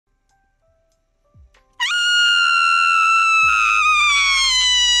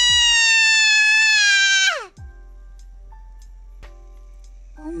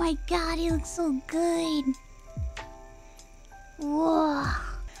looks so good. Whoa.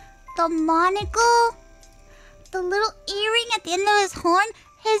 The monocle. The little earring at the end of his horn.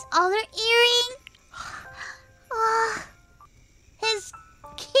 His other earring. His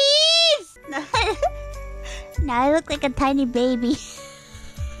keys. Now I look like a tiny baby.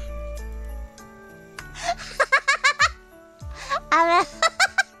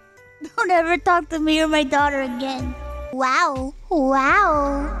 Don't ever talk to me or my daughter again. Wow.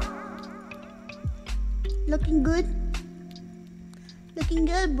 Wow. Looking good. Looking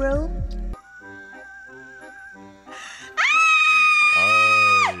good, bro.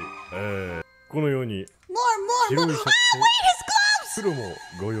 More. Wait, his gloves!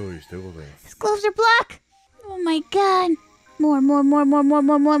 His gloves are black. Oh my god. More.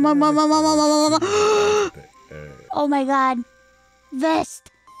 Oh my god.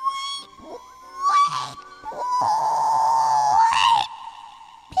 Vest. Wait.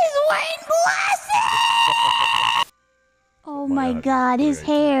 He's wearing glasses! Oh my god, his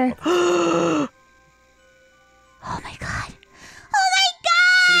hair. Oh my god.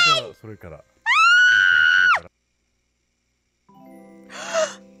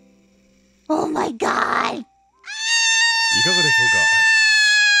 Oh my god! Oh my god!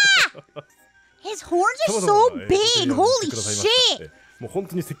 His horns are so big! Holy shit!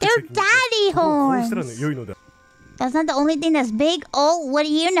 They're daddy horns! That's not the only thing that's big. Oh, what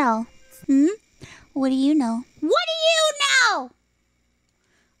do you know? What do you know? What do you know?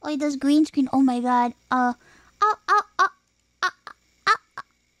 Oh, he does green screen. Oh my god. I'll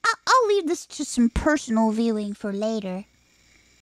leave this to some personal viewing for later.